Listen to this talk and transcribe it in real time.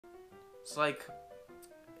It's like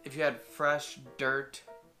if you had fresh dirt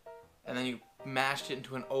and then you mashed it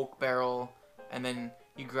into an oak barrel and then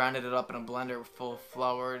you grinded it up in a blender full of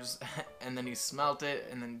flowers and then you smelt it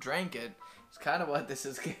and then drank it. It's kind of what this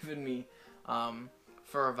has given me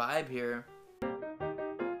for a vibe here.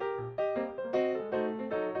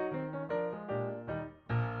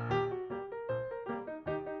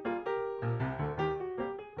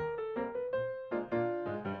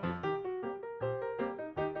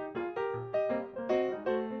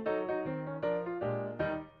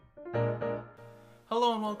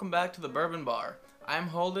 Hello and welcome back to the Bourbon Bar. I'm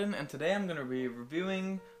Holden and today I'm going to be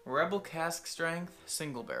reviewing Rebel Cask Strength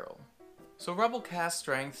Single Barrel. So Rebel Cask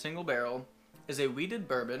Strength Single Barrel is a wheated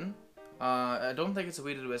bourbon. I don't think it's a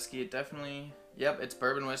wheated whiskey. It's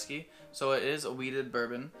bourbon whiskey. So it is a wheated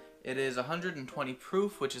bourbon. It is 120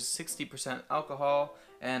 proof, which is 60% alcohol,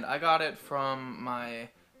 and I got it from my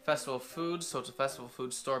Festival of Foods, so it's a Festival of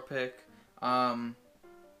Foods store pick. I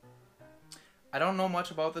don't know much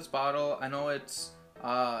about this bottle. I know it's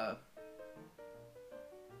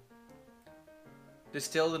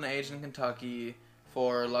distilled and aged in Kentucky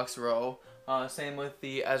for Lux Row. Same with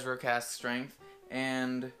the Ezra Cask Strength,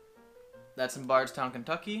 and that's in Bardstown,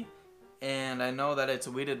 Kentucky. And I know that it's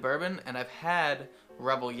a wheated bourbon, and I've had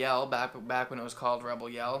Rebel Yell back when it was called Rebel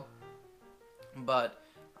Yell, but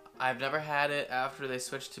I've never had it after they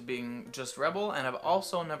switched to being just Rebel, and I've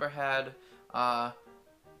also never had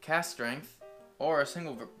Cask Strength or a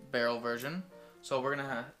single barrel version. So we're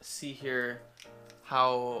gonna see here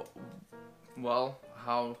how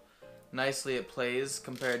nicely it plays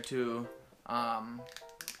compared to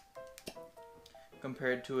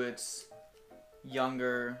its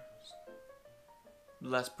younger,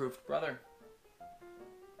 less proofed brother.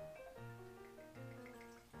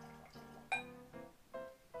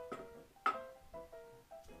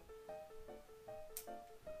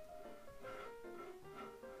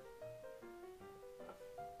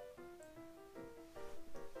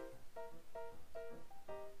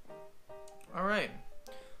 Alright.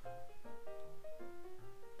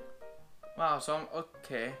 Wow, so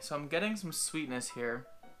I'm getting some sweetness here,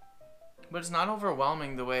 but it's not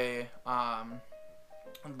overwhelming the way some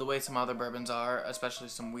other bourbons are, especially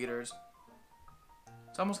some wheaters.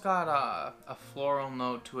 It's almost got a floral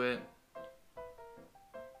note to it.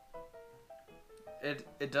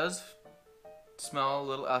 It does smell a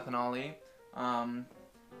little ethanol-y.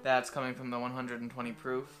 That's coming from the 120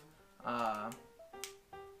 proof.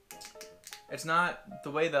 It's not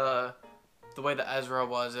the way the Ezra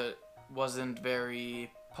was. It wasn't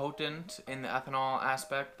very potent in the ethanol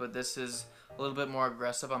aspect, but this is a little bit more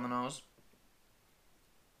aggressive on the nose.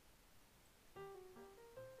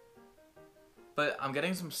 But I'm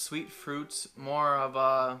getting some sweet fruits, more of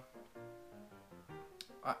a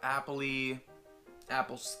appley,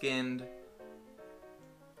 apple skinned,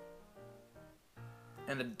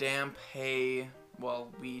 and a damp hay,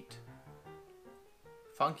 wheat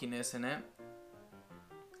funkiness in it.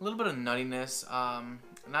 A little bit of nuttiness,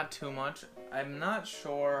 not too much. I'm not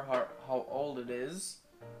sure how old it is,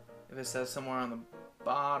 if it says somewhere on the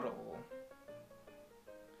bottle.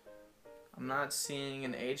 I'm not seeing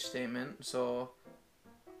an age statement, so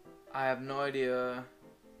I have no idea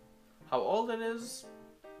how old it is.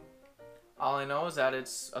 All I know is that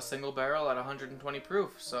it's a single barrel at 120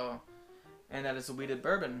 proof, and that it's a wheated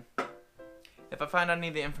bourbon. If I find any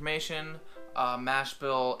of the information, mash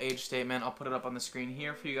bill, age statement, I'll put it up on the screen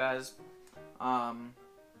here for you guys.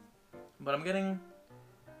 But I'm getting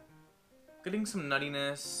some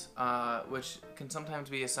nuttiness, which can sometimes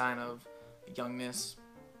be a sign of youngness.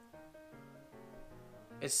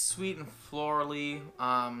 It's sweet and florally,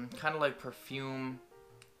 kind of like perfume,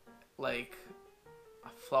 like a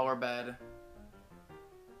flower bed.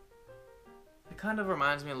 It kind of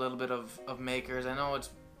reminds me a little bit of Makers. I know it's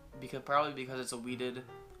probably because it's a wheated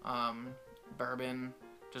bourbon,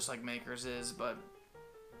 just like Makers is, but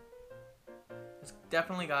it's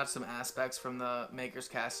definitely got some aspects from the Makers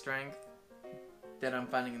Cask Strength that I'm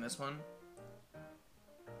finding in this one.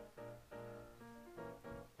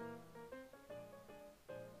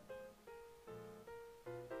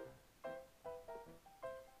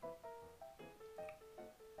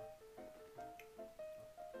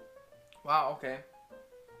 Wow, okay.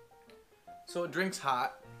 So it drinks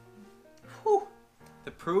hot. Whew.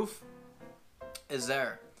 The proof is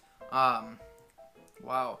there.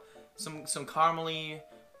 Wow. Some caramely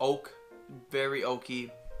oak, very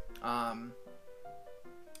oaky.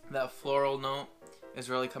 That floral note is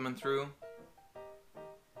really coming through.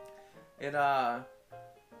 It's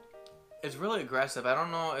really aggressive. I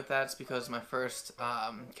don't know if that's because my first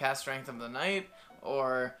cask strength of the night,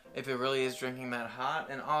 or if it really is drinking that hot.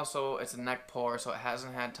 And also, it's a neck pour, so it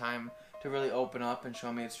hasn't had time to really open up and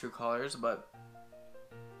show me its true colors. But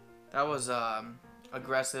that was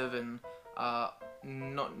aggressive and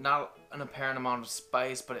not an apparent amount of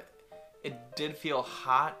spice, but it did feel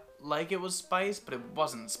hot like it was spice, but it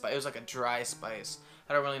wasn't spice. It was like a dry spice.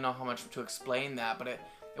 I don't really know how much to explain that, but it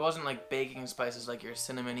wasn't like baking spices like your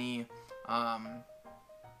cinnamony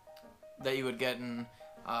that you would get in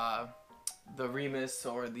the Remus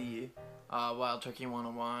or the Wild Turkey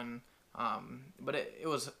 101. But it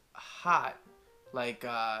was hot, like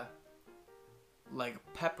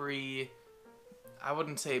peppery. I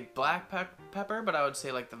wouldn't say black pepper, but I would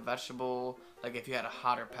say like the vegetable, like if you had a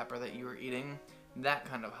hotter pepper that you were eating, that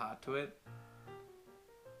kind of hot to it.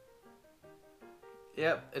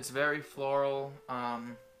 Yep, it's very floral.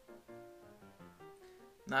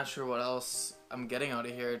 Not sure what else I'm getting out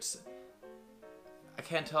of here. I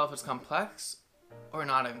can't tell if it's complex or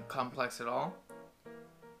not complex at all.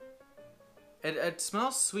 It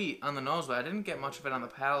smells sweet on the nose, but I didn't get much of it on the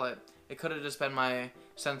palate. It could have just been my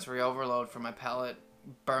sensory overload from my palate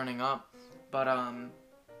burning up. But I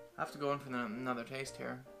have to go in for another taste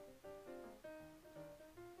here.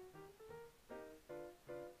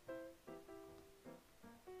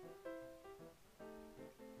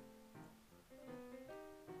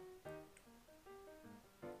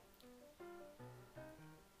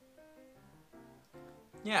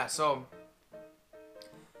 Yeah, so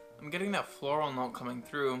I'm getting that floral note coming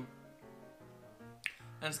through, and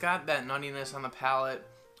it's got that nuttiness on the palate.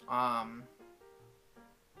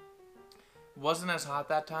 Wasn't as hot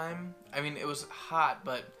that time. I mean, it was hot,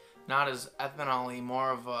 but not as ethanol-y,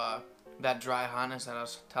 more of that dry hotness that I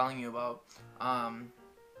was telling you about.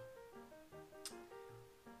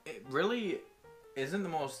 It really isn't the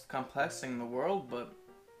most complex thing in the world, but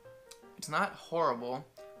it's not horrible.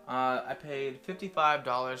 I paid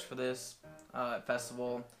 $55 for this at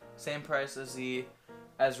festival. Same price as the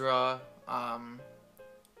Ezra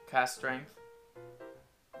Cask Strength.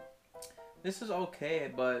 This is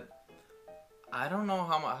okay, but I don't know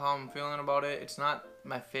how I'm feeling about it. It's not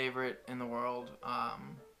my favorite in the world. I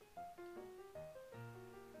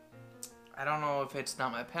don't know if it's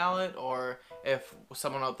not my palate or if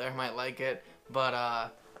someone out there might like it, but I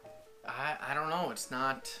don't know. It's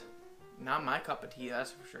not my cup of tea,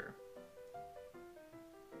 that's for sure.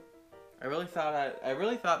 I really thought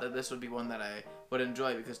that this would be one that I would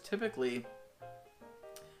enjoy, because typically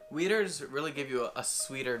wheaters really give you a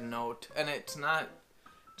sweeter note, and it's not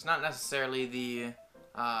necessarily the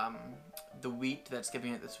wheat that's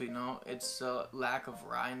giving it the sweet note. It's a lack of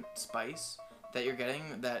rye spice that you're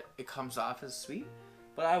getting, that it comes off as sweet.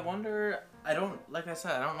 But I wonder, like I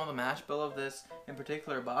said, I don't know the mash bill of this in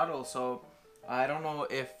particular bottle, so I don't know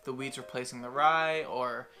if the wheat's replacing the rye,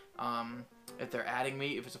 or if they're adding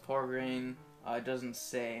wheat, if it's a 4-grain. It doesn't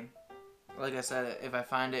say. Like I said, if I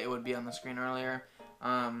find it, it would be on the screen earlier.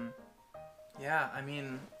 Yeah, I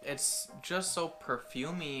mean, it's just so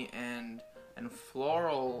perfumey and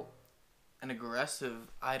floral and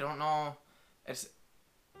aggressive. I don't know. It's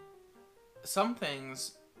some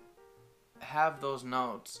things have those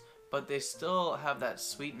notes, but they still have that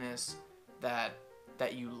sweetness that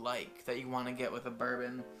you like, that you want to get with a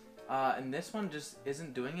bourbon. And this one just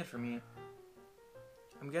isn't doing it for me.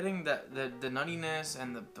 I'm getting the nuttiness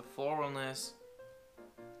and the floralness.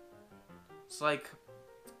 It's like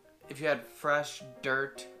if you had fresh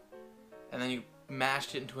dirt and then you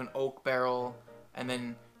mashed it into an oak barrel and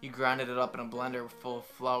then you grinded it up in a blender full of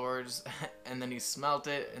flowers and then you smelt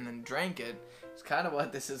it and then drank it. It's kind of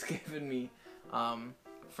what this is giving me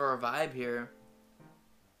for a vibe here.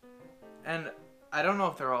 And I don't know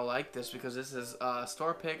if they're all like this, because this is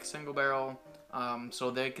store pick, single barrel,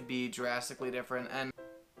 so they could be drastically different. And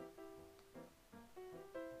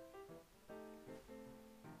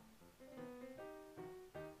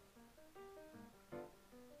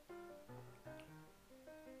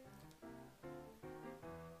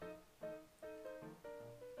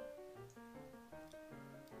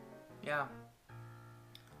yeah,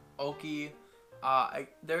 oaky.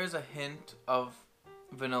 There is a hint of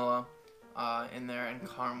vanilla in there and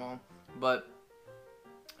caramel, but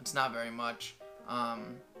it's not very much.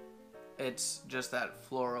 It's just that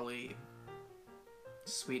florally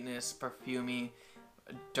sweetness, perfumey.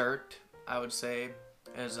 Dirt, I would say,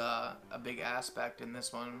 is a big aspect in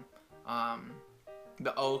this one.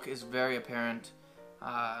 The oak is very apparent.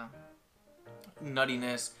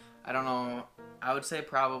 Nuttiness, I don't know, I would say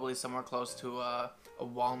probably somewhere close to a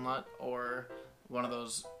walnut or one of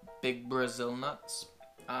those big Brazil nuts.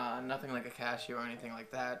 Nothing like a cashew or anything like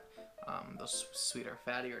that. Those sweeter,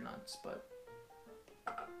 fattier nuts, but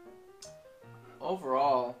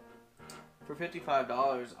overall, for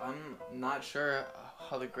 $55, I'm not sure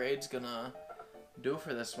how the grade's gonna do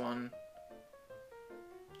for this one.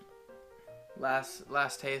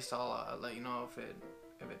 Last taste, I'll let you know if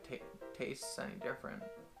it tastes any different.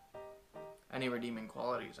 Any redeeming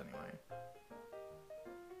qualities, anyway.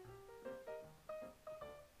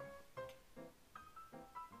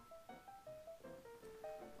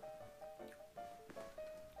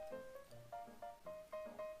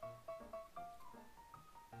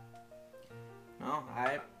 No,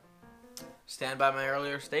 I stand by my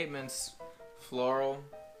earlier statements. Floral,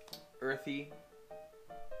 earthy,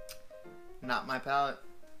 not my palate.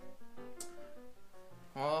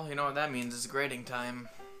 Well, you know what that means. It's grading time.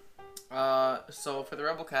 So for the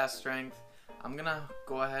Rebel Cask strength, I'm gonna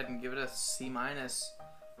go ahead and give it a C-.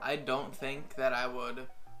 I don't think that I would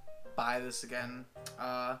buy this again.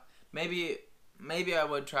 Maybe I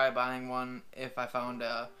would try buying one if I found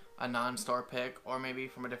a non-store pick, or maybe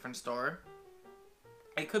from a different store.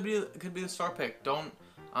 It could be the store pick. Don't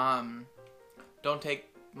take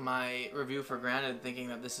my review for granted thinking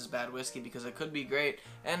that this is bad whiskey, because it could be great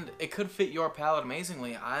and it could fit your palate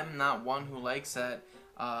amazingly. I'm not one who likes that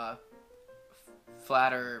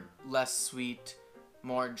flatter, less sweet,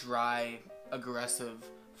 more dry, aggressive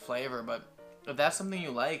flavor, but if that's something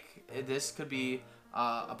you like, this could be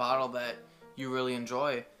a bottle that you really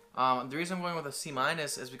enjoy. The reason I'm going with a C-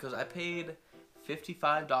 is because I paid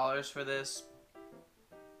 $55 for this,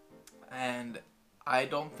 and I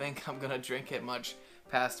don't think I'm gonna drink it much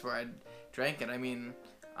past where I drank it. I mean,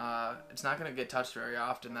 it's not gonna get touched very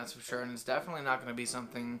often, that's for sure, and it's definitely not gonna be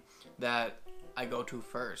something that I go to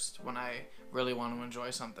first when I really want to enjoy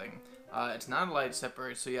something. It's not a light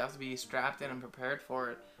sipper, so you have to be strapped in and prepared for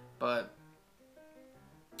it. But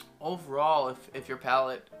overall, if your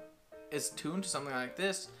palate is tuned to something like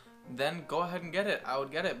this, then go ahead and get it. I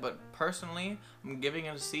would get it, but personally, I'm giving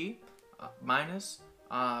it a C-.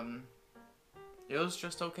 It was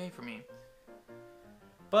just okay for me.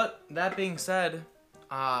 But that being said,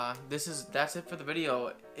 that's it for the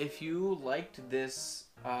video. If you liked this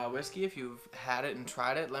whiskey, if you've had it and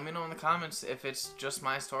tried it, let me know in the comments if it's just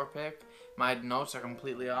my store pick. My notes are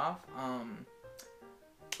completely off.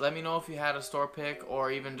 Let me know if you had a store pick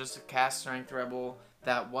or even just a cask strength Rebel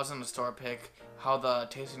that wasn't a store pick, how the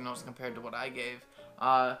tasting notes compared to what I gave.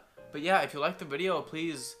 But yeah, if you liked the video,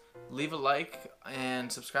 please leave a like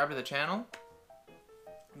and subscribe to the channel.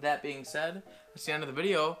 That being said, that's the end of the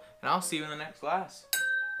video, and I'll see you in the next glass.